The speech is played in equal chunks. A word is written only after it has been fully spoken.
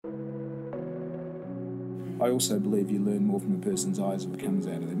I also believe you learn more from a person's eyes if it comes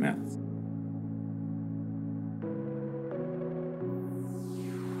out of their mouth.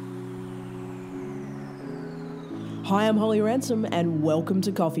 Hi, I'm Holly Ransom and welcome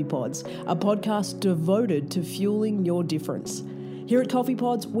to Coffee Pods, a podcast devoted to fueling your difference. Here at Coffee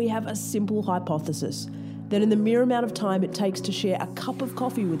Pods, we have a simple hypothesis that in the mere amount of time it takes to share a cup of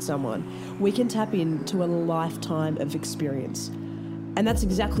coffee with someone, we can tap into a lifetime of experience. And that's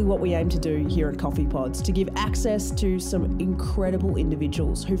exactly what we aim to do here at Coffee Pods, to give access to some incredible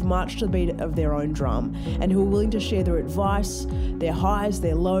individuals who've marched to the beat of their own drum and who are willing to share their advice, their highs,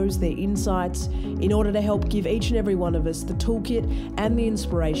 their lows, their insights, in order to help give each and every one of us the toolkit and the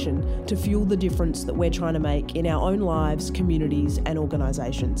inspiration to fuel the difference that we're trying to make in our own lives, communities and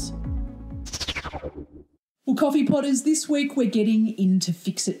organisations. Well, Coffee Potters, this week we're getting into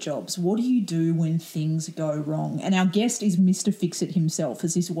fix-it jobs. What do you do when things go wrong? And our guest is Mr. Fix-it himself,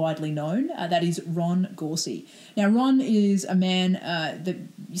 as is widely known. That is Ron Gauci. Now, Ron is a man that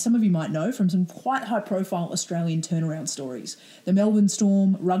some of you might know from some quite high-profile Australian turnaround stories. The Melbourne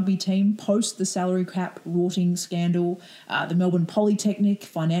Storm rugby team post the salary cap rorting scandal, the Melbourne Polytechnic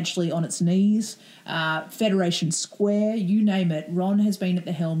financially on its knees, Federation Square, you name it. Ron has been at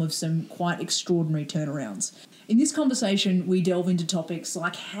the helm of some quite extraordinary turnarounds. In this conversation, we delve into topics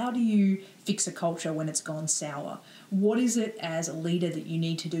like how do you fix a culture when it's gone sour? What is it as a leader that you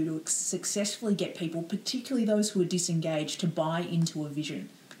need to do to successfully get people, particularly those who are disengaged, to buy into a vision?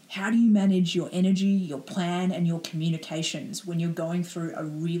 How do you manage your energy, your plan and your communications when you're going through a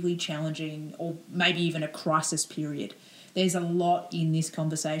really challenging or maybe even a crisis period? There's a lot in this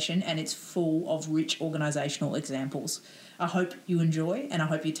conversation and it's full of rich organisational examples. I hope you enjoy and I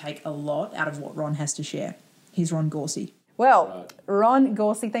hope you take a lot out of what Ron has to share. Here's Ron Gauci. Well, Ron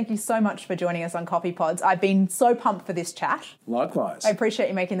Gauci, thank you so much for joining us on Coffee Pods. I've been so pumped for this chat. Likewise. I appreciate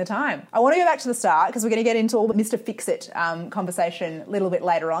you making the time. I want to go back to the start because we're going to get into all the Mr. Fix-It conversation a little bit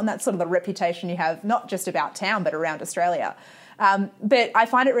later on. That's sort of the reputation you have, not just about town, but around Australia. But I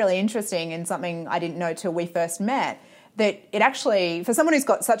find it really interesting and something I didn't know till we first met, that it actually, for someone who's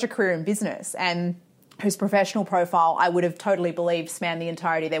got such a career in business and whose professional profile I would have totally believed spanned the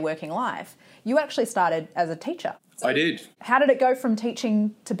entirety of their working life, you actually started as a teacher. I did. How did it go from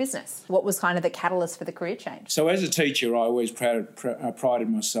teaching to business? What was kind of the catalyst for the career change? So as a teacher, I always prided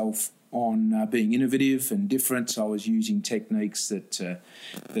myself on being innovative and different. So I was using techniques that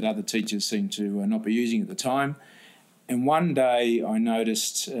other teachers seemed to not be using at the time. And one day I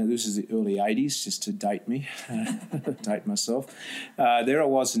noticed, this is the early 80s, just to date me, date myself. There I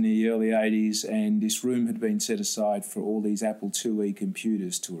was in the early 80s and this room had been set aside for all these Apple IIe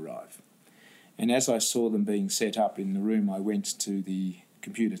computers to arrive. And as I saw them being set up in the room, I went to the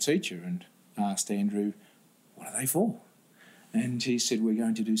computer teacher and asked Andrew, what are they for? And he said, we're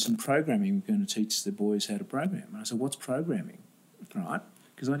going to do some programming. We're going to teach the boys how to program. And I said, what's programming? Right?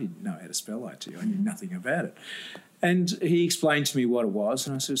 Because I didn't know how to spell IT. I knew nothing about it. And he explained to me what it was.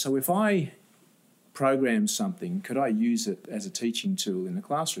 And I said, so if I program something, could I use it as a teaching tool in the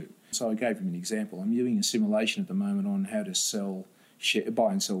classroom? So I gave him an example. I'm doing a simulation at the moment on how to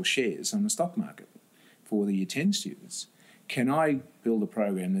buy and sell shares on the stock market for the Year 10 students. Can I build a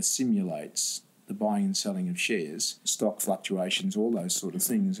program that simulates the buying and selling of shares, stock fluctuations, all those sort of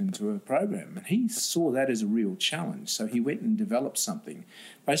things into a program? And he saw that as a real challenge. So he went and developed something,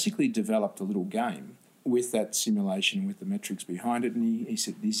 basically developed a little game with that simulation, with the metrics behind it. And he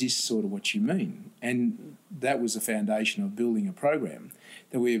said, is this sort of what you mean? And that was the foundation of building a program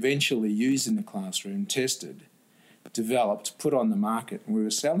that we eventually used in the classroom, tested, developed, put on the market, and we were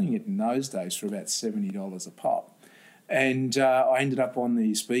selling it in those days for about $70 a pop. And I ended up on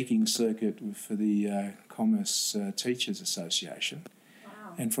the speaking circuit for the Commerce Teachers Association. Wow.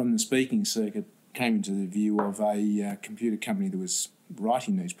 And from the speaking circuit came into the view of a computer company that was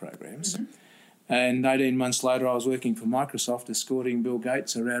writing these programs. Mm-hmm. And 18 months later, I was working for Microsoft, escorting Bill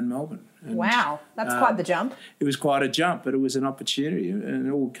Gates around Melbourne. And, wow, that's quite the jump. It was quite a jump, but it was an opportunity, and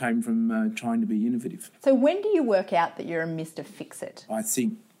it all came from trying to be innovative. So when do you work out that you're a Mr. Fix-It? I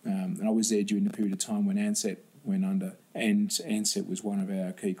think, and I was there during the period of time when Ansett went under, and Ansett was one of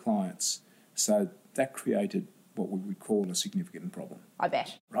our key clients. So that created what we would call a significant problem. I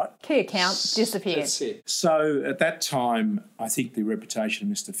bet. Right? Key account disappeared. That's it. So at that time, I think the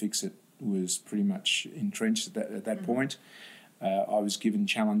reputation of Mr. Fix-It was pretty much entrenched at that point. I was given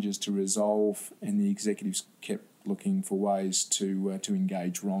challenges to resolve, and the executives kept looking for ways to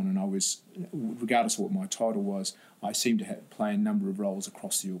engage Ron. And I was, regardless of what my title was, I seemed to play a number of roles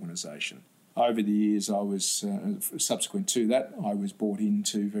across the organisation. Over the years, I was subsequent to that, I was brought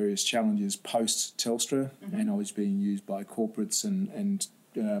into various challenges post Telstra, and I was being used by corporates and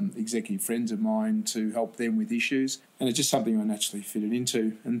executive friends of mine to help them with issues, and it's just something I naturally fitted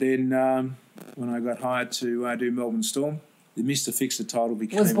into. And then when I got hired to do Melbourne Storm, the Mr. Fix-It title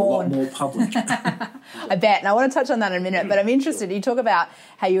became a lot more public. I bet. And I want to touch on that in a minute, but I'm interested. You talk about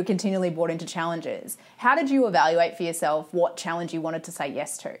how you were continually brought into challenges. How did you evaluate for yourself what challenge you wanted to say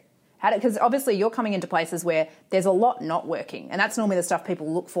yes to? Because obviously you're coming into places where there's a lot not working, and that's normally the stuff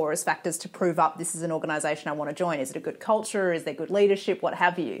people look for as factors to prove up this is an organisation I want to join. Is it a good culture? Is there good leadership? What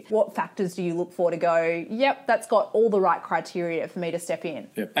have you? What factors do you look for to go, yep, that's got all the right criteria for me to step in?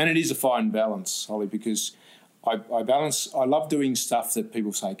 Yep. And it is a fine balance, Holly, because I love doing stuff that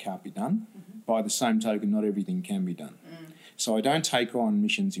people say can't be done. Mm-hmm. By the same token, not everything can be done. So I don't take on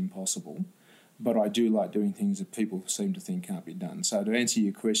missions impossible, but I do like doing things that people seem to think can't be done. So to answer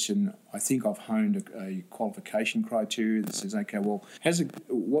your question, I think I've honed a qualification criteria that says, okay, well,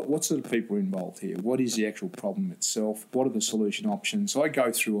 what sort of people are involved here? What is the actual problem itself? What are the solution options? So I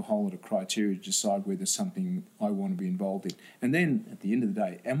go through a whole lot of criteria to decide whether it's something I want to be involved in. And then at the end of the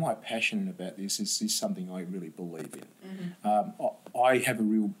day, am I passionate about this? Is this something I really believe in? Mm-hmm. I have a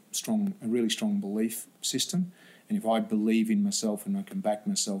really strong belief system. And if I believe in myself and I can back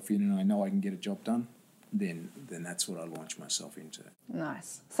myself in and I know I can get a job done, then that's what I launch myself into.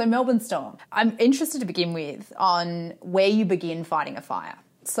 Nice. So Melbourne Storm. I'm interested to begin with on where you begin fighting a fire.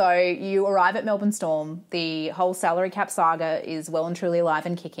 So you arrive at Melbourne Storm. The whole salary cap saga is well and truly alive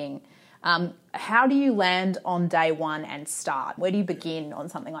and kicking. How do you land on day one and start? Where do you begin on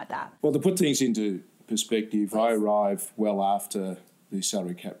something like that? Well, to put things into perspective, I arrived well after the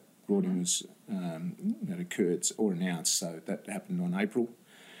salary cap boarding was that occurred or announced. So that happened on April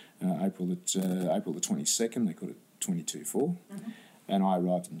the 22nd. They called it 22/4, and I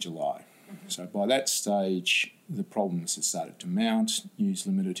arrived in July. Mm-hmm. So by that stage, the problems had started to mount. News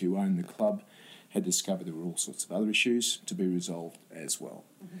Limited, who owned the club, had discovered there were all sorts of other issues to be resolved as well.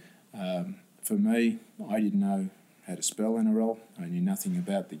 Mm-hmm. For me, I didn't know how to spell NRL. I knew nothing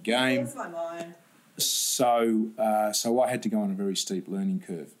about the game. That's my mind. So I had to go on a very steep learning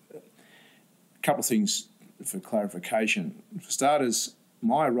curve. A couple of things for clarification. For starters,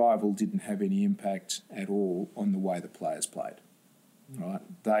 my arrival didn't have any impact at all on the way the players played. Right?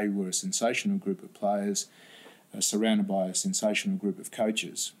 They were a sensational group of players surrounded by a sensational group of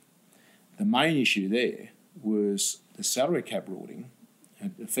coaches. The main issue there was the salary cap ruling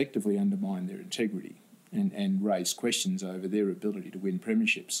had effectively undermined their integrity and raised questions over their ability to win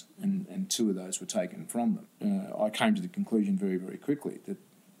premierships, and two of those were taken from them. I came to the conclusion very, very quickly that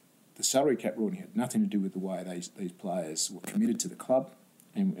the salary cap ruling had nothing to do with the way these players were committed to the club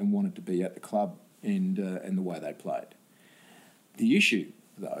and wanted to be at the club and the way they played. The issue,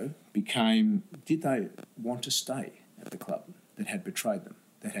 though, became, did they want to stay at the club that had betrayed them,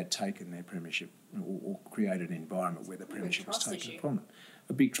 that had taken their premiership or created an environment where the premiership was taken from them?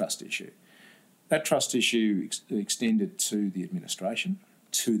 A big trust issue. That trust issue extended to the administration,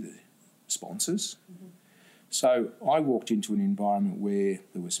 to the sponsors. Mm-hmm. So I walked into an environment where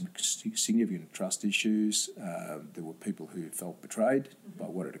there were some significant trust issues. There were people who felt betrayed by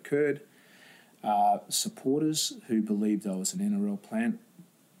what had occurred. Supporters who believed I was an NRL plant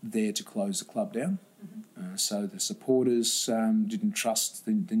there to close the club down. Mm-hmm. So the supporters didn't trust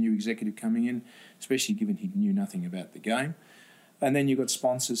the new executive coming in, especially given he knew nothing about the game. And then you've got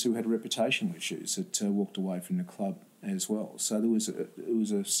sponsors who had reputational issues that walked away from the club as well. So it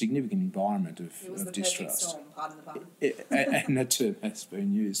was a significant environment of distrust. It was the perfect storm, pardon the pun. And that term has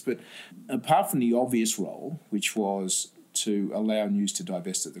been used. But apart from the obvious role, which was to allow News to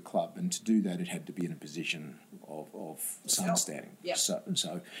divest of the club, and to do that it had to be in a position of some standing. Yep.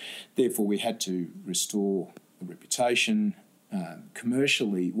 So therefore we had to restore the reputation.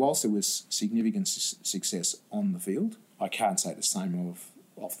 Commercially, whilst there was significant success on the field, I can't say the same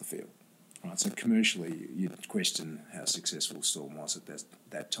off the field. Right, so commercially, you'd question how successful Storm was at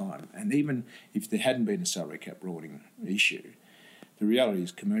that time. And even if there hadn't been a salary cap ruling issue, the reality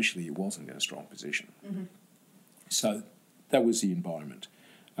is commercially it wasn't in a strong position. Mm-hmm. So that was the environment.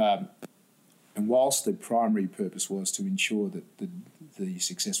 And whilst the primary purpose was to ensure that the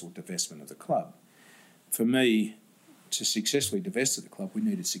successful divestment of the club, for me, to successfully divest of the club, we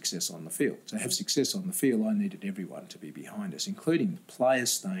needed success on the field. To have success on the field, I needed everyone to be behind us, including the players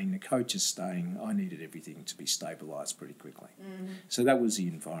staying, the coaches staying. I needed everything to be stabilised pretty quickly. Mm-hmm. So that was the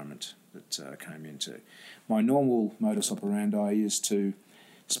environment that I came into. My normal modus operandi is to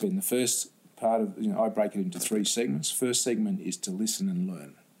spend the first part of, I break it into 3 segments. First segment is to listen and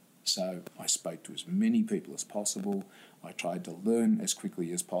learn. So I spoke to as many people as possible. I tried to learn as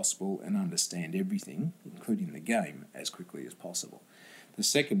quickly as possible and understand everything, including the game, as quickly as possible. The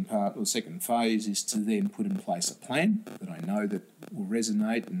second part, or second phase, is to then put in place a plan that I know that will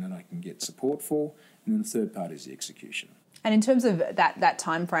resonate and that I can get support for. And then the third part is the execution. And in terms of that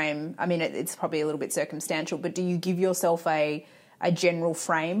time frame, I mean, it's probably a little bit circumstantial, but do you give yourself a general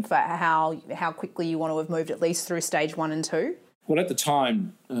frame for how quickly you want to have moved at least through stage 1 and 2? Well, at the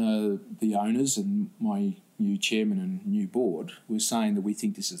time, the owners and my new chairman and new board were saying that we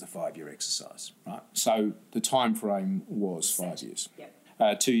think this is a 5-year exercise, right? So the time frame was 5 years.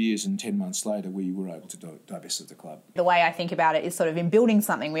 Yep. 2 years and 10 months later, we were able to divest of the club. The way I think about it is sort of in building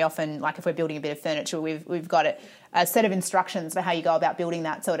something, we often, like if we're building a bit of furniture, we've got a set of instructions for how you go about building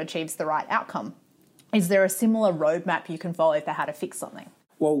that so it achieves the right outcome. Is there a similar roadmap you can follow for how to fix something?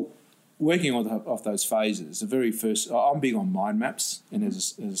 Well, working off those phases, the very first, I'm big on mind maps, and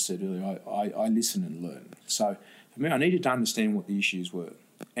as I said earlier, I listen and learn. So for me, I needed to understand what the issues were.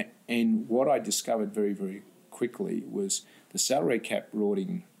 And what I discovered very, very quickly was the salary cap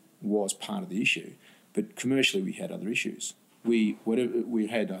rorting was part of the issue, but commercially we had other issues. We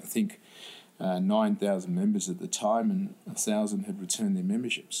had, I think, 9,000 members at the time, and 1,000 had returned their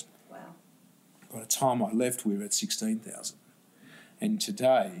memberships. Wow. By the time I left, we were at 16,000. And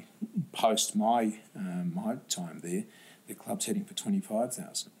today, post my time there, the club's heading for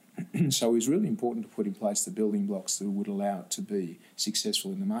 25,000. So it was really important to put in place the building blocks that would allow it to be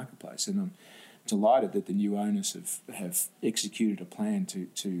successful in the marketplace. And I'm delighted that the new owners have executed a plan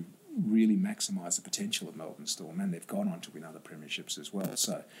to really maximise the potential of Melbourne Storm, and they've gone on to win other premierships as well.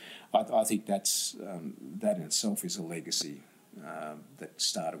 So I think that in itself is a legacy that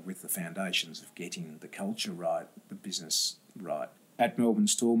started with the foundations of getting the culture right, the business right. At Melbourne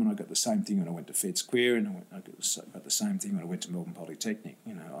Storm, and I got the same thing when I went to Fed Square, and I got the same thing when I went to Melbourne Polytechnic.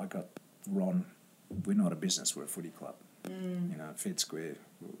 You know, I got Ron, we're not a business, we're a footy club. You know, Fed Square,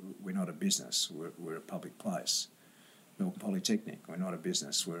 we're not a business, we're a public place. Melbourne Polytechnic, we're not a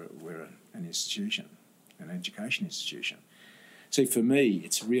business, we're an institution, an education institution. See, for me,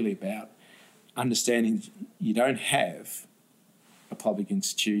 it's really about understanding you don't have a public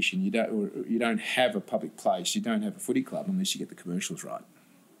institution, you don't have a public place, you don't have a footy club unless you get the commercials right.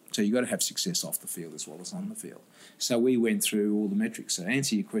 So you've got to have success off the field as well as on the field. So we went through all the metrics. So to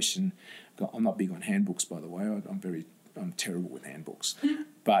answer your question, I'm not big on handbooks, by the way. I'm terrible with handbooks.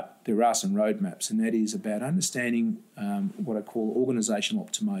 But there are some roadmaps, and that is about understanding what I call organisational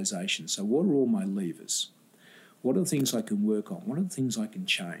optimisation. So what are all my levers? What are the things I can work on? What are the things I can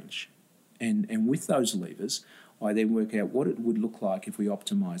change? And with those levers, I then work out what it would look like if we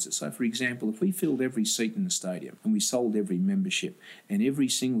optimise it. So, for example, if we filled every seat in the stadium and we sold every membership and every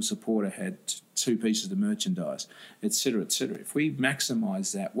single supporter had 2 pieces of merchandise, etc., if we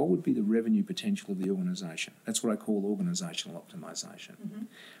maximise that, what would be the revenue potential of the organisation? That's what I call organisational optimisation. Mm-hmm.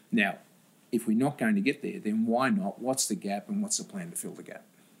 Now, if we're not going to get there, then why not? What's the gap and what's the plan to fill the gap?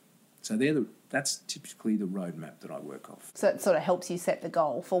 So that's typically the roadmap that I work off. So it sort of helps you set the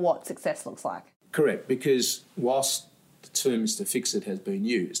goal for what success looks like. Correct, because whilst the term Mr. Fix-It has been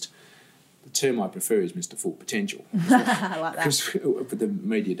used, the term I prefer is Mr. Full Potential. I like that. But the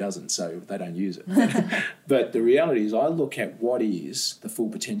media doesn't, so they don't use it. But the reality is I look at what is the full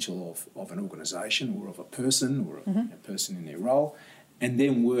potential of an organisation or of a person or a person in their role, and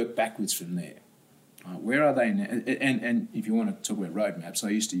then work backwards from there. Where are they now? And if you want to talk about roadmaps, I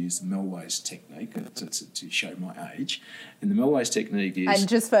used to use the Melways technique to show my age. And the Melways technique is... And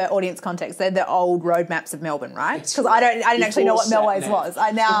just for audience context, they're the old roadmaps of Melbourne, right? Because I didn't actually know what Melways was.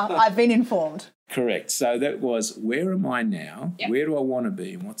 I've been informed. Correct. So that was, where am I now? Yep. Where do I want to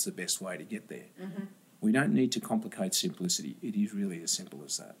be? And what's the best way to get there? Mm-hmm. We don't need to complicate simplicity. It is really as simple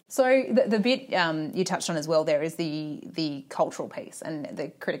as that. So the bit you touched on as well there is the cultural piece and the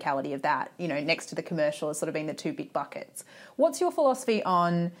criticality of that, you know, next to the commercial as sort of being the 2 big buckets. What's your philosophy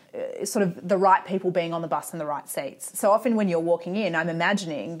on sort of the right people being on the bus and the right seats? So often when you're walking in, I'm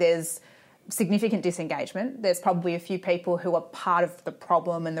imagining there's significant disengagement. There's probably a few people who are part of the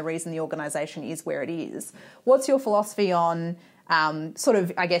problem and the reason the organisation is where it is. What's your philosophy on sort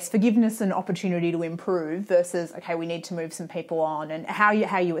of, I guess, forgiveness and opportunity to improve versus, okay, we need to move some people on, and how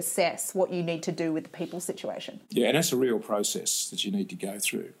you assess what you need to do with the people situation? Yeah, and that's a real process that you need to go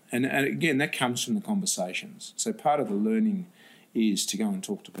through. And again, that comes from the conversations. So part of the learning is to go and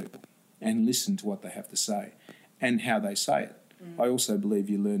talk to people and listen to what they have to say and how they say it. I also believe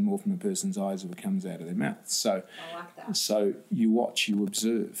you learn more from a person's eyes if it comes out of their mouth. So, I like that. So you watch, you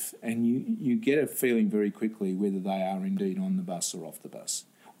observe, and you get a feeling very quickly whether they are indeed on the bus or off the bus,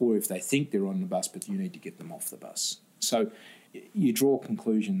 or if they think they're on the bus but you need to get them off the bus. So you draw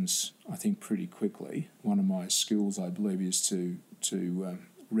conclusions, I think, pretty quickly. One of my skills, I believe, is to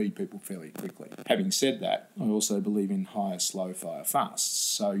read people fairly quickly. Having said that, I also believe in hire slow, fire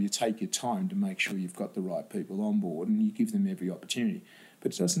fast. So you take your time to make sure you've got the right people on board and you give them every opportunity.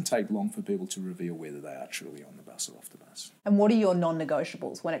 But it doesn't take long for people to reveal whether they are truly on the bus or off the bus. And what are your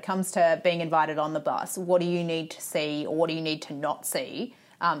non-negotiables when it comes to being invited on the bus? What do you need to see or what do you need to not see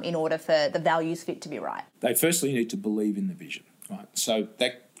in order for the values fit to be right? They firstly need to believe in the vision. Right? So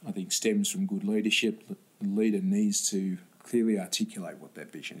that, I think, stems from good leadership. The leader needs to clearly articulate what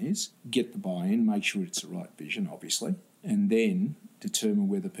that vision is, get the buy-in, make sure it's the right vision, obviously, and then determine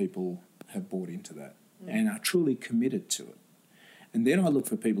whether people have bought into that and are truly committed to it. And then I look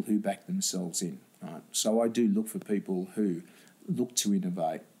for people who back themselves in. Right? So I do look for people who look to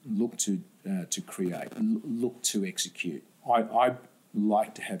innovate, look to create, look to execute. I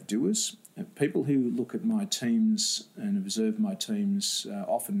like to have doers. People who look at my teams and observe my teams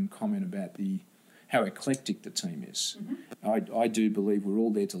often comment about how eclectic the team is. Mm-hmm. I do believe we're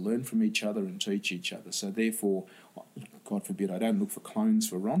all there to learn from each other and teach each other. So therefore, God forbid, I don't look for clones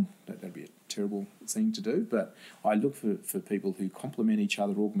for Ron. That'd be a terrible thing to do. But I look for people who complement each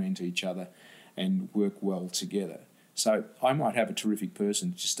other, augment each other, and work well together. So I might have a terrific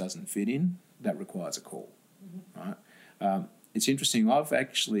person that just doesn't fit in. That requires a call. Mm-hmm. Right? It's interesting. I've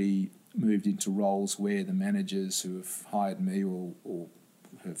actually moved into roles where the managers who have hired me or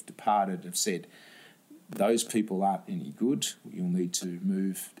have departed have said, those people aren't any good. You'll need to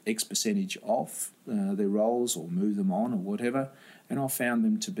move X percentage off their roles or move them on or whatever. And I found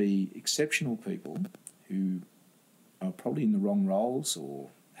them to be exceptional people who are probably in the wrong roles or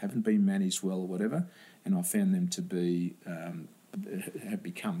haven't been managed well or whatever. And I found them to be have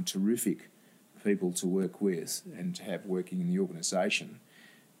become terrific people to work with and to have working in the organisation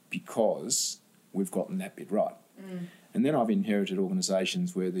because we've gotten that bit right. Mm. And then I've inherited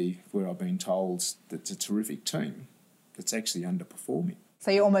organisations where I've been told that it's a terrific team that's actually underperforming.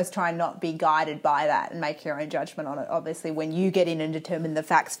 So you almost try and not be guided by that and make your own judgment on it, obviously, when you get in and determine the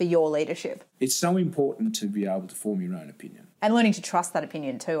facts for your leadership. It's so important to be able to form your own opinion. And learning to trust that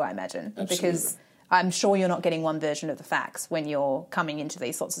opinion too, I imagine. Absolutely. Because I'm sure you're not getting one version of the facts when you're coming into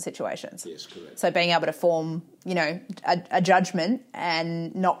these sorts of situations. Yes, correct. So being able to form, a judgment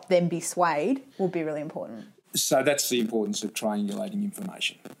and not then be swayed will be really important. So that's the importance of triangulating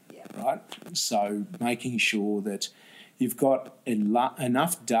information, right? So making sure that you've got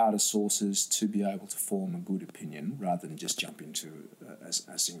enough data sources to be able to form a good opinion rather than just jump into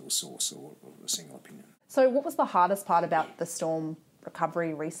a single source or a single opinion. So what was the hardest part about the storm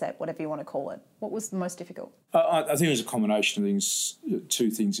recovery, reset, whatever you want to call it? What was the most difficult? I think it was a combination of things,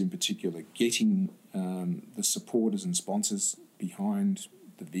 two things in particular, getting the supporters and sponsors behind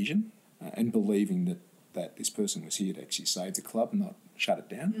the vision and believing that this person was here to actually save the club, not shut it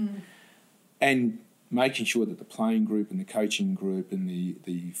down, and making sure that the playing group and the coaching group and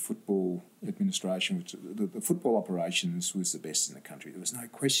the football administration, which the football operations was the best in the country. There was no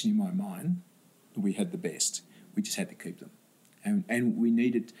question in my mind that we had the best. We just had to keep them. And we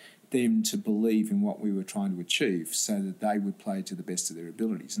needed them to believe in what we were trying to achieve so that they would play to the best of their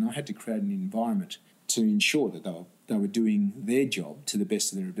abilities. And I had to create an environment to ensure that they were doing their job to the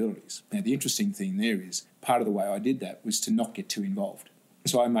best of their abilities. Now, the interesting thing there is part of the way I did that was to not get too involved.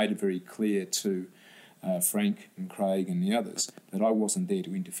 So I made it very clear to Frank and Craig and the others that I wasn't there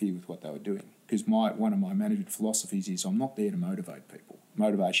to interfere with what they were doing, because one of my management philosophies is I'm not there to motivate people.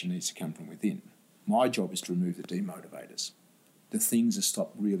 Motivation needs to come from within. My job is to remove the demotivators, the things that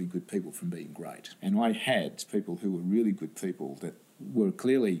stop really good people from being great. And I had people who were really good people that were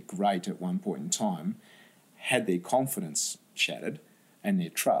clearly great at one point in time, had their confidence shattered and their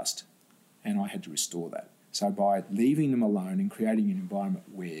trust, and I had to restore that. So by leaving them alone and creating an environment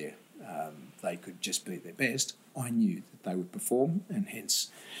where they could just be their best, I knew that they would perform, and hence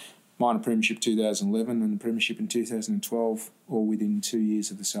minor premiership 2011 and the premiership in 2012, all within 2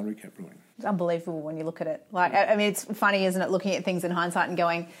 years of the salary cap ruling. It's unbelievable when you look at it. It's funny, isn't it, looking at things in hindsight and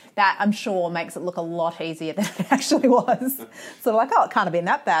going, that I'm sure makes it look a lot easier than it actually was. So it can't have been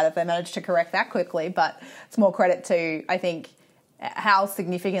that bad if they managed to correct that quickly. But it's more credit to, I think, how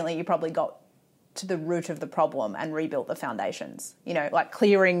significantly you probably got to the root of the problem and rebuilt the foundations,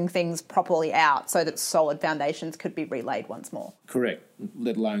 clearing things properly out so that solid foundations could be relaid once more. Correct,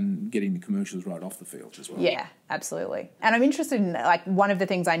 let alone getting the commercials right off the field as well. Yeah, absolutely. And I'm interested in, one of the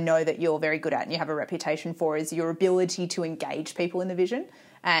things I know that you're very good at and you have a reputation for is your ability to engage people in the vision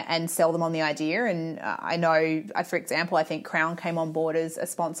and sell them on the idea. And I know, for example, I think Crown came on board as a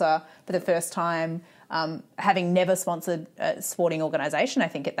sponsor for the first time, having never sponsored a sporting organisation, I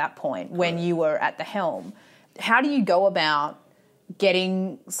think, at that point, when you were at the helm. How do you go about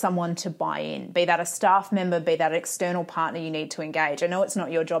getting someone to buy in, be that a staff member, be that an external partner you need to engage. I know it's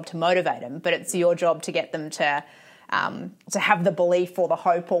not your job to motivate them, but it's your job to get them to have the belief or the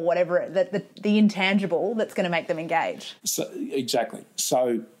hope or whatever, the intangible that's going to make them engage. So, exactly.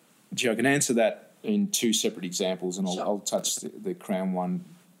 So, I can answer that in two separate examples, and I'll touch the Crown one.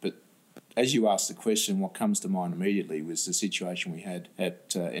 But as you asked the question, what comes to mind immediately was the situation we had at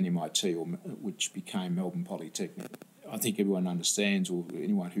NMIT, which became Melbourne Polytechnic. I think everyone understands, or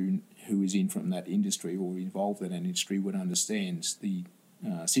anyone who is in from that industry or involved in that industry would understand the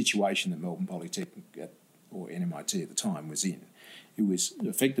situation that Melbourne Polytechnic or NMIT at the time was in. It was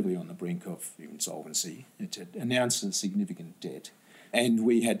effectively on the brink of insolvency. It had announced a significant debt, and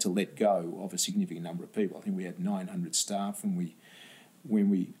we had to let go of a significant number of people. I think we had 900 staff, and when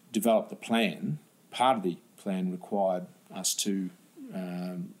we developed the plan, part of the plan required us to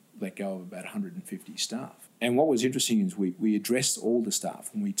let go of about 150 staff. And what was interesting is we addressed all the staff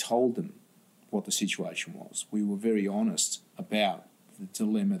and we told them what the situation was. We were very honest about the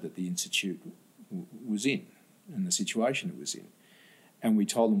dilemma that the Institute was in and the situation it was in. And we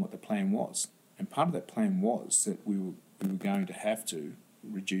told them what the plan was. And part of that plan was that we were going to have to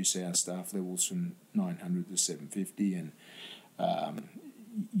reduce our staff levels from 900 to 750 and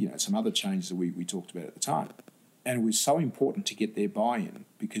some other changes that we talked about at the time. And it was so important to get their buy-in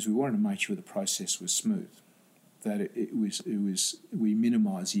because we wanted to make sure the process was smooth, that we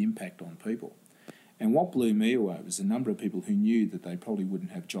minimised the impact on people. And what blew me away was the number of people who knew that they probably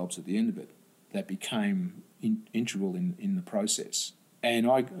wouldn't have jobs at the end of it that became integral in the process. And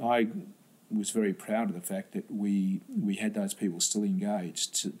I was very proud of the fact that we had those people still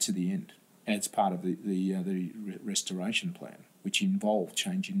engaged to the end as part of the restoration plan, which involved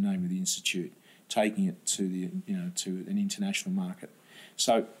changing the name of the institute, taking it to to an international market.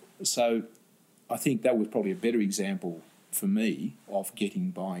 So I think that was probably a better example for me of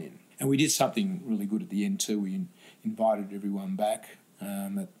getting buy-in. And we did something really good at the end too. We invited everyone back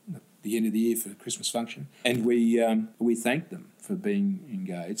at the end of the year for the Christmas function, and we thanked them for being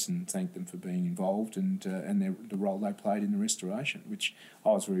engaged and thanked them for being involved and the role they played in the restoration, which I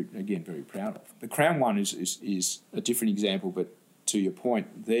was very proud of. The Crown one is a different example, but to your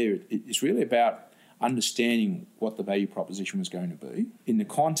point there, it's really about understanding what the value proposition was going to be in the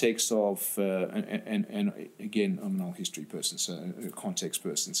context of, and again, I'm an old history person, so a context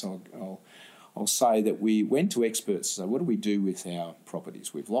person, so I'll say that we went to experts, so what do we do with our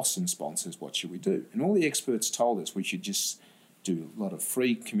properties? We've lost some sponsors, what should we do? And all the experts told us we should just do a lot of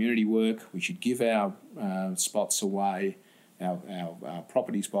free community work, we should give our spots away, our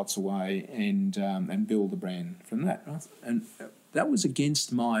property spots away, and build a brand from that. And that was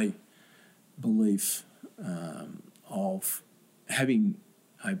against my belief of having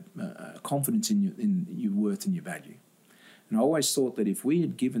a confidence in your worth and your value. And I always thought that if we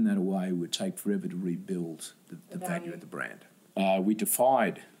had given that away, it would take forever to rebuild the value of the brand. We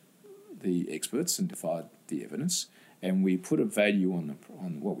defied the experts and defied the evidence, and we put a value on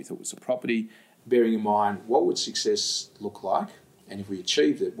what we thought was the property, bearing in mind what would success look like, and if we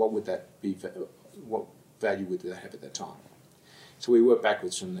achieved it, what would that be? What value would that have at that time? So we worked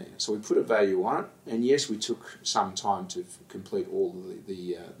backwards from there. So we put a value on it, and yes, we took some time to complete all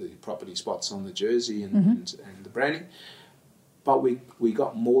the property spots on the jersey and the branding, but we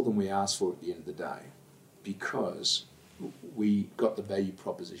got more than we asked for at the end of the day because we got the value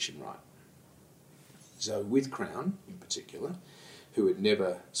proposition right. So with Crown in particular, who had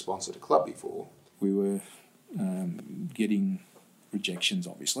never sponsored a club before, we were getting rejections,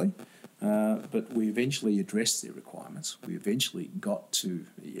 obviously. But we eventually addressed their requirements. We eventually got to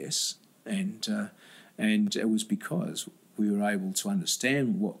a yes, and it was because we were able to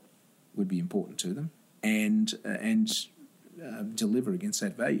understand what would be important to them and deliver against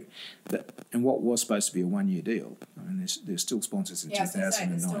that value. And what was supposed to be a one-year deal, I mean, there's still sponsors in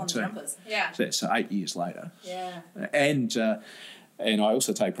 2019. So 8 years later. Yeah. And I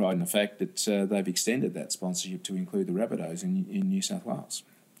also take pride in the fact that they've extended that sponsorship to include the Rabbitohs in New South Wales.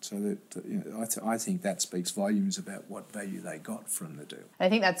 So that I think that speaks volumes about what value they got from the deal. I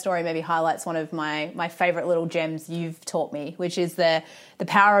think that story maybe highlights one of my favourite little gems you've taught me, which is the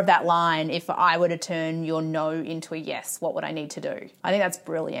power of that line, if I were to turn your no into a yes, what would I need to do? I think that's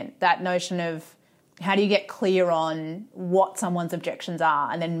brilliant. That notion of how do you get clear on what someone's objections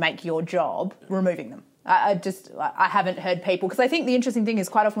are and then make your job removing them. I haven't heard people, because I think the interesting thing is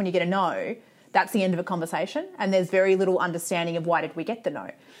quite often when you get a no, that's the end of a conversation and there's very little understanding of why did we get the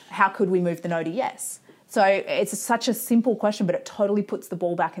no? How could we move the no to yes? So it's such a simple question, but it totally puts the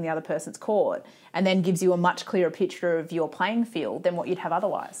ball back in the other person's court and then gives you a much clearer picture of your playing field than what you'd have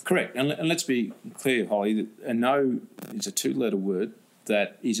otherwise. Correct. And let's be clear, Holly, that a no is a two-letter word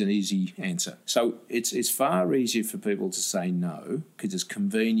that is an easy answer. So it's far easier for people to say no because it's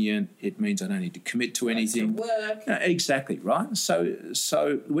convenient. It means I don't need to commit to anything. Work. Exactly, right?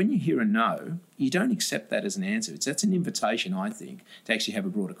 So when you hear a no, you don't accept that as an answer. That's an invitation, I think, to actually have a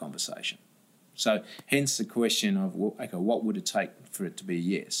broader conversation. So hence the question of, okay, what would it take for it to be a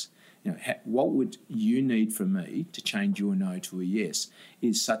yes? What would you need from me to change your no to a yes?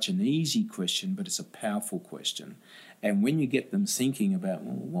 Is such an easy question, but it's a powerful question. And when you get them thinking about,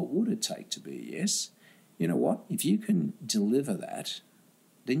 well, what would it take to be a yes? You know what? If you can deliver that,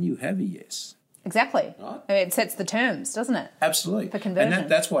 then you have a yes. Exactly. Right? It sets the terms, doesn't it? Absolutely. For conversion.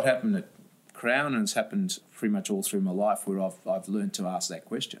 And that's what happened at Crown, and it's happened pretty much all through my life where I've learned to ask that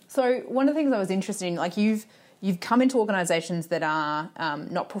question. So one of the things I was interested in, like you've come into organisations that are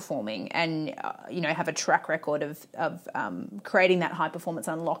not performing and have a track record of creating that high performance,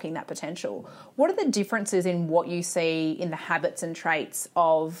 unlocking that potential. What are the differences in what you see in the habits and traits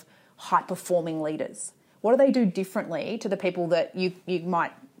of high performing leaders? What do they do differently to the people that you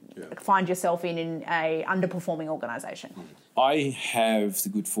might find yourself in a underperforming organisation? I have the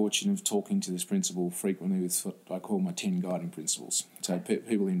good fortune of talking to this principle frequently with what I call my 10 guiding principles. So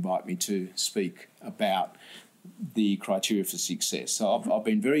people invite me to speak about the criteria for success. So I've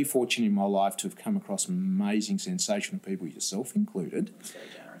been very fortunate in my life to have come across amazing, sensational people, yourself included. That's very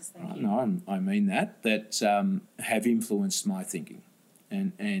generous, thank you. No, I mean that have influenced my thinking.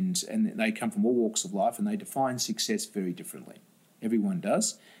 And they come from all walks of life and they define success very differently. Everyone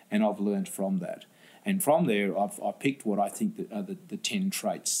does, and I've learned from that. And from there, I've picked what I think that are the 10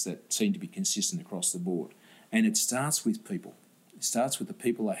 traits that seem to be consistent across the board. And it starts with people. It starts with the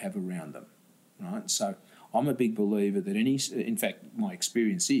people I have around them, right? So I'm a big believer that in fact, my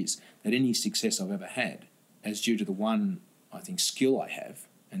experience is that any success I've ever had is due to the one, I think, skill I have,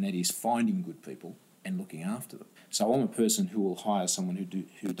 and that is finding good people and looking after them. So I'm a person who will hire someone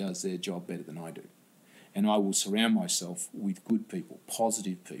who does their job better than I do. And I will surround myself with good people,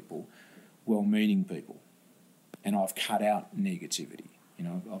 positive people, well-meaning people. And I've cut out negativity.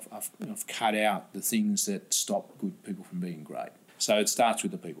 I've cut out the things that stop good people from being great. So it starts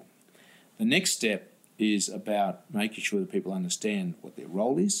with the people. The next step is about making sure that people understand what their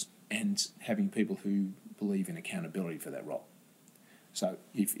role is and having people who believe in accountability for that role. So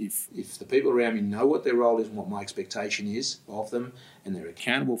if the people around me know what their role is and what my expectation is of them and they're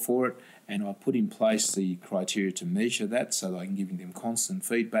accountable for it, and I put in place the criteria to measure that so that I can give them constant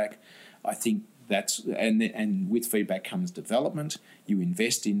feedback, I think and with feedback comes development. You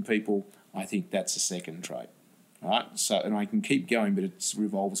invest in people. I think that's the second trait. Right? So, and I can keep going, but it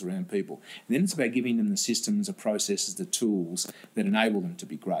revolves around people. And then it's about giving them the systems, the processes, the tools that enable them to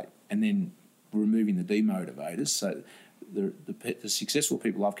be great, and then removing the demotivators. So the successful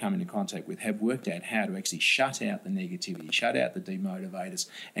people I've come into contact with have worked out how to actually shut out the negativity, shut out the demotivators,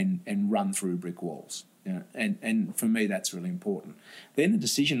 and run through brick walls. And for me, that's really important. Then the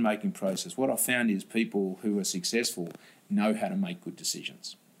decision-making process. What I've found is people who are successful know how to make good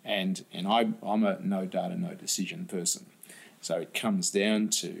decisions. And I'm a no data, no decision person. So it comes down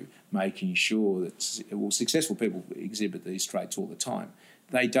to making sure that, successful people exhibit these traits all the time.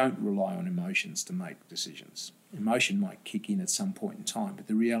 They don't rely on emotions to make decisions. Emotion might kick in at some point in time, but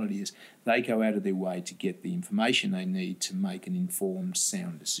the reality is they go out of their way to get the information they need to make an informed,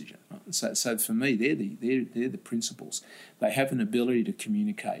 sound decision. So for me, they're the principles. They have an ability to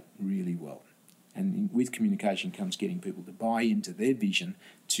communicate really well. And with communication comes getting people to buy into their vision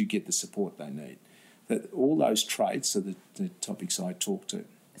to get the support they need. That all those traits are the topics I talk to.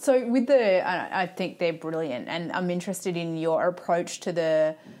 So I think they're brilliant, and I'm interested in your approach to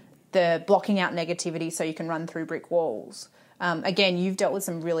the blocking out negativity so you can run through brick walls. Again, you've dealt with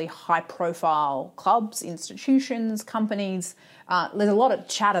some really high-profile clubs, institutions, companies. There's a lot of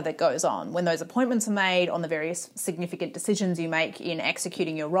chatter that goes on when those appointments are made, on the various significant decisions you make in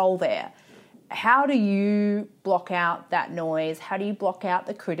executing your role there. How do you block out that noise? How do you block out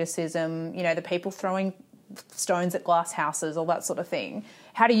the criticism, the people throwing stones at glass houses, all that sort of thing?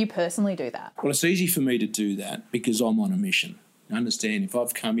 How do you personally do that? Well, it's easy for me to do that because I'm on a mission. Understand, if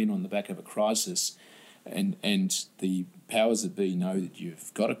I've come in on the back of a crisis and the powers that be know that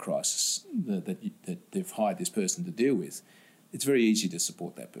you've got a crisis that they've hired this person to deal with, it's very easy to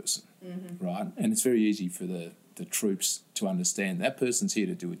support that person, right? And it's very easy for the troops to understand that person's here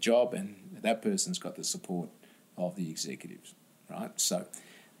to do a job and that person's got the support of the executives, right? So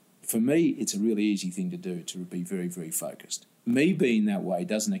for me, it's a really easy thing to do, to be very, very focused. Me being that way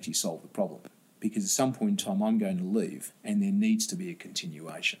doesn't actually solve the problem. because at some point in time I'm going to leave and there needs to be a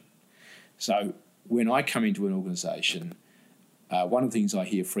continuation. So when I come into an organisation, one of the things I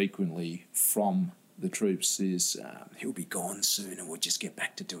hear frequently from the troops is, he'll be gone soon and we'll just get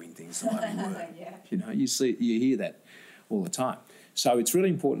back to doing things the way we were. Yeah. You know, you hear that all the time. So it's really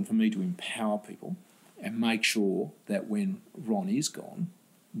important for me to empower people and make sure that when Ron is gone,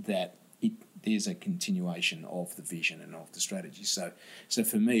 that there's a continuation of the vision and of the strategy. So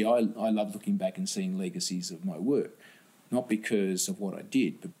for me, I love looking back and seeing legacies of my work, not because of what I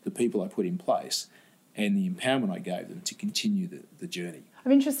did, but the people I put in place and the empowerment I gave them to continue the journey.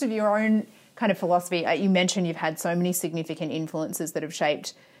 I'm interested in your own kind of philosophy. You mentioned you've had so many significant influences that have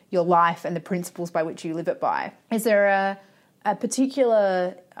shaped your life and the principles by which you live it by. Is there a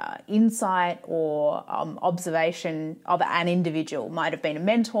particular insight or observation of an individual, might have been a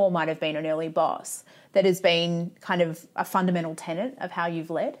mentor, might have been an early boss, that has been kind of a fundamental tenet of how you've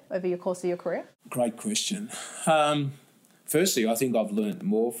led over your course of your career? Great question. Firstly, I think I've learned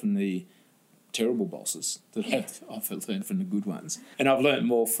more from the terrible bosses that I've learned from the good ones. And I've learned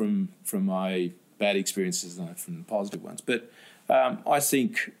more from my bad experiences than from the positive ones. But I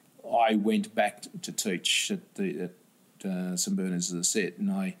think I went back to teach at St Bernard's, as I said,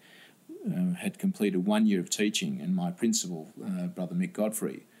 and I had completed 1 year of teaching, and my principal, Brother Mick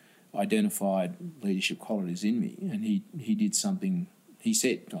Godfrey, identified leadership qualities in me, and he did something. He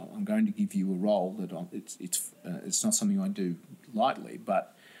said, "I'm going to give you a role that it's not something I do lightly,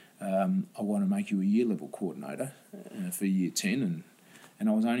 but I want to make you a year level coordinator for year 10," and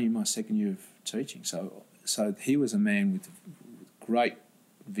I was only in my second year of teaching. So he was a man with great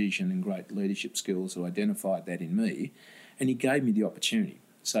vision and great leadership skills who identified that in me, and he gave me the opportunity.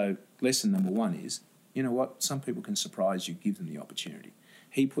 So lesson number one is, you know what, some people can surprise you, give them the opportunity.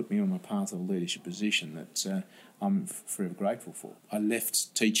 He put me on a path of a leadership position that I'm forever grateful for. I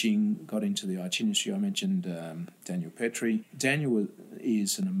left teaching, got into the IT industry. I mentioned Daniel Petrie. Daniel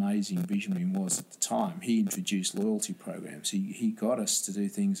is an amazing visionary and was at the time. He introduced loyalty programs. He got us to do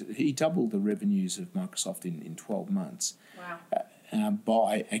things. He doubled the revenues of Microsoft in 12 months. Wow.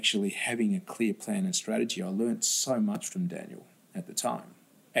 By actually having a clear plan and strategy. I learnt so much from Daniel at the time.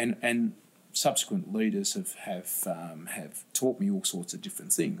 And subsequent leaders have taught me all sorts of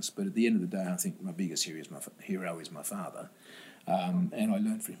different things. But at the end of the day, I think my biggest hero is my father. And I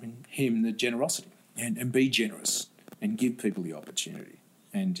learned from him the generosity and be generous and give people the opportunity.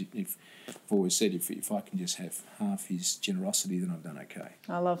 And I've always said if I can just have half his generosity, then I've done okay.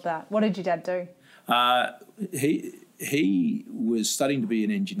 I love that. What did your dad do? He was studying to be an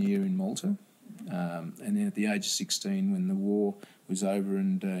engineer in Malta. And then at the age of 16, when the war was over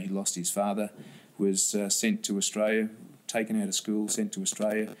and he lost his father, was sent to Australia, taken out of school, sent to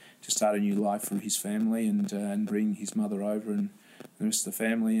Australia to start a new life for his family and bring his mother over and the rest of the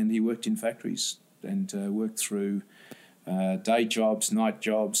family. And he worked in factories and worked through day jobs, night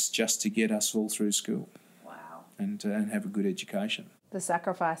jobs, just to get us all through school. Wow. And have a good education. The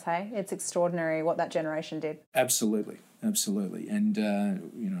sacrifice, hey? It's extraordinary what that generation did. Absolutely. And,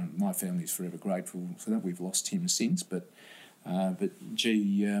 my family is forever grateful for that. We've lost him since, but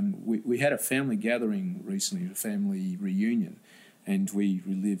we had a family gathering recently, a family reunion, and we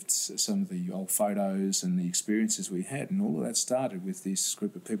relived some of the old photos and the experiences we had, and all of that started with this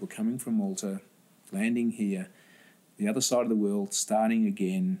group of people coming from Malta, landing here, the other side of the world, starting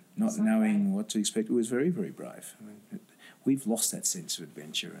again, not knowing what to expect. It was very, very brave. We've lost that sense of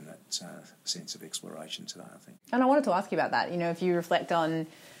adventure and that sense of exploration today, I think. And I wanted to ask you about that. You know, if you reflect on,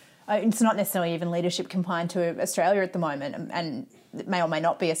 it's not necessarily even leadership confined to Australia at the moment, and it may or may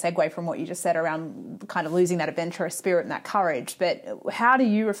not be a segue from what you just said around kind of losing that adventurous spirit and that courage, but how do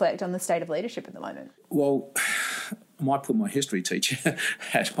you reflect on the state of leadership at the moment? Well, I might put my history teacher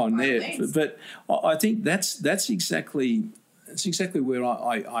hat on there, but I think that's exactly where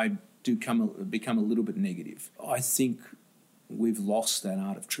I do become a little bit negative. I think we've lost that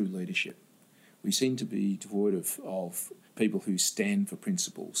art of true leadership. We seem to be devoid of people who stand for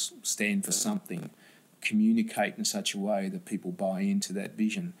principles, stand for something, communicate in such a way that people buy into that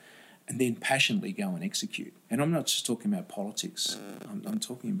vision, and then passionately go and execute. And I'm not just talking about politics. I'm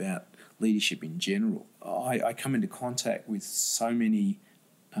talking about leadership in general. I come into contact with so many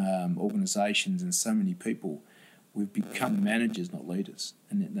organisations and so many people. We've become managers, not leaders,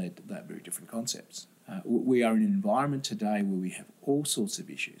 and they're very different concepts. We are in an environment today where we have all sorts of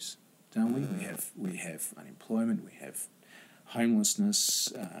issues, don't we? We have unemployment, we have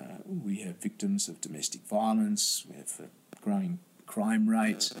homelessness, we have victims of domestic violence, we have growing crime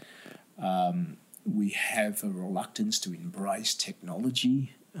rates, we have a reluctance to embrace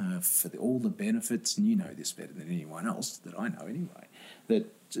technology for all the benefits, and you know this better than anyone else that I know anyway,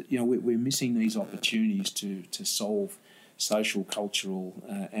 that we're missing these opportunities to solve social, cultural,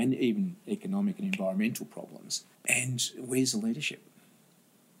 and even economic and environmental problems. And where's the leadership?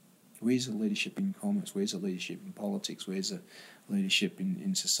 Where's the leadership in commerce? Where's the leadership in politics? Where's the leadership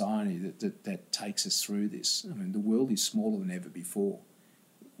in society that takes us through this? I mean, the world is smaller than ever before.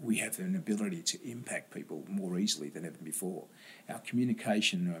 We have an ability to impact people more easily than ever before. Our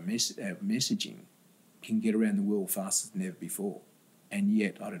communication, our messaging can get around the world faster than ever before. And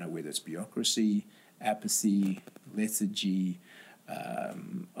yet, I don't know whether it's bureaucracy, apathy, lethargy,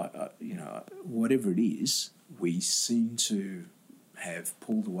 whatever it is, we seem to have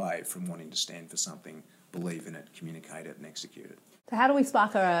pulled away from wanting to stand for something, believe in it, communicate it and execute it. So how do we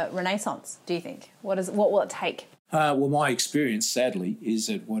spark a renaissance, do you think? What will it take? Well, my experience, sadly, is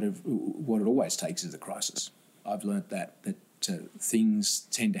that what it always takes is a crisis. I've learnt that things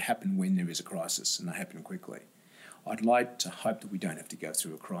tend to happen when there is a crisis, and they happen quickly. I'd like to hope that we don't have to go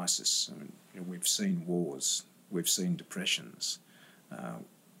through a crisis. I mean, we've seen wars, we've seen depressions.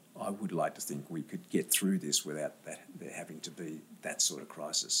 I would like to think we could get through this without there having to be that sort of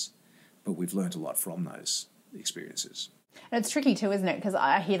crisis. But we've learnt a lot from those experiences. And it's tricky too, isn't it? Because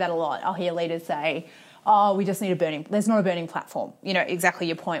I hear that a lot. I'll hear leaders say, oh, we just need there's not a burning platform. Exactly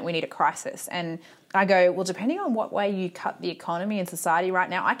your point, we need a crisis. And I go, well, depending on what way you cut the economy and society right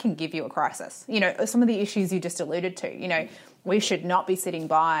now, I can give you a crisis. Some of the issues you just alluded to, we should not be sitting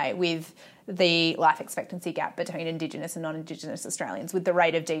by with the life expectancy gap between Indigenous and non-Indigenous Australians, with the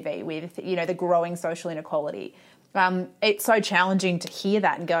rate of DV, with, the growing social inequality. It's so challenging to hear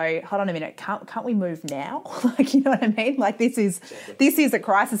that and go, hold on a minute, can't we move now? You know what I mean? This is a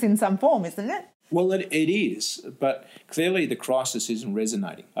crisis in some form, isn't it? Well, it is, but clearly the crisis isn't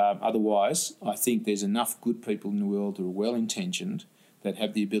resonating. Otherwise, I think there's enough good people in the world who are well-intentioned that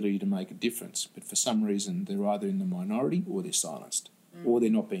have the ability to make a difference, but for some reason they're either in the minority or they're silenced, or they're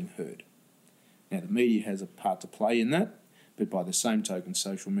not being heard. Now, the media has a part to play in that, but by the same token,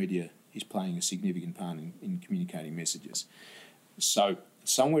 social media is playing a significant part in communicating messages. So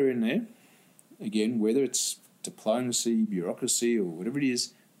somewhere in there, again, whether it's diplomacy, bureaucracy, or whatever it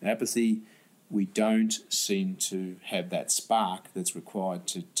is, apathy, we don't seem to have that spark that's required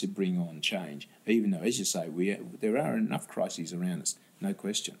to bring on change, even though, as you say, there are enough crises around us, no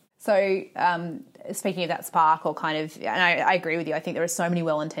question. So speaking of that spark, or kind of, and I agree with you, I think there are so many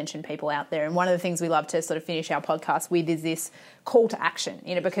well-intentioned people out there. And one of the things we love to sort of finish our podcast with is this call to action,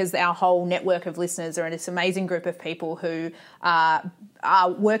 because our whole network of listeners are this amazing group of people who are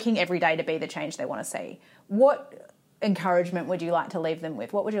working every day to be the change they want to see. What encouragement would you like to leave them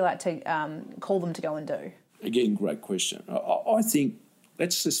with? What would you like to call them to go and do? Again, great question. I think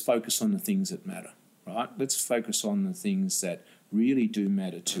let's just focus on the things that matter, right? Let's focus on the things that really do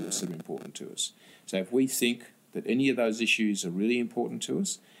matter to us, that are important to us. So if we think that any of those issues are really important to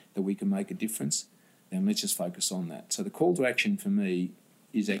us, that we can make a difference, then let's just focus on that. So the call to action for me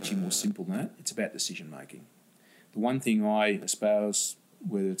is actually more simple than that. It's about decision making. The one thing I espouse,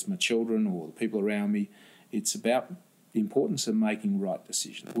 whether it's my children or the people around me, it's about the importance of making right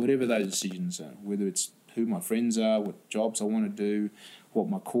decisions, whatever those decisions are, whether it's who my friends are, what jobs I want to do, what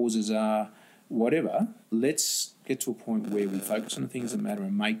my causes are, whatever. Let's get to a point where we focus on the things that matter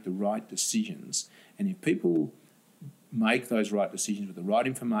and make the right decisions. And if people make those right decisions with the right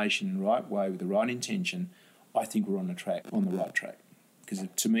information, in the right way, with the right intention, I think we're on the right track. Because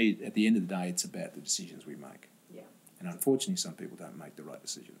to me, at the end of the day, it's about the decisions we make. Yeah. And unfortunately, some people don't make the right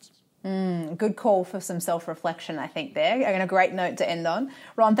decisions. Good call for some self-reflection, I think, there. And a great note to end on.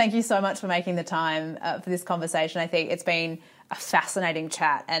 Ron, thank you so much for making the time for this conversation. I think it's been a fascinating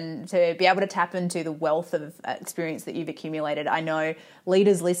chat, and to be able to tap into the wealth of experience that you've accumulated. I know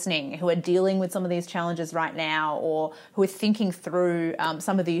leaders listening who are dealing with some of these challenges right now, or who are thinking through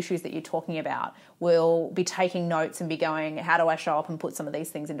some of the issues that you're talking about, will be taking notes and be going, how do I show up and put some of these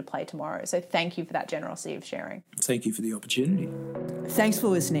things into play tomorrow? So thank you for that generosity of sharing. Thank you for the opportunity. Thanks for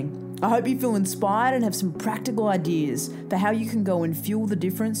listening. I hope you feel inspired and have some practical ideas for how you can go and fuel the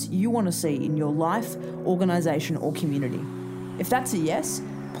difference you want to see in your life, organisation or community. If that's a yes,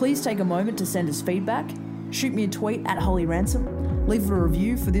 please take a moment to send us feedback, shoot me a tweet at Holly Ransom, leave a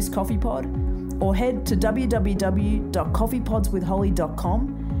review for this coffee pod, or head to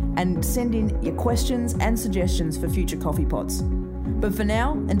www.coffeepodswithholly.com and send in your questions and suggestions for future coffee pods. But for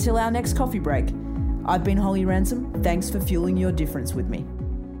now, until our next coffee break, I've been Holly Ransom. Thanks for fueling your difference with me.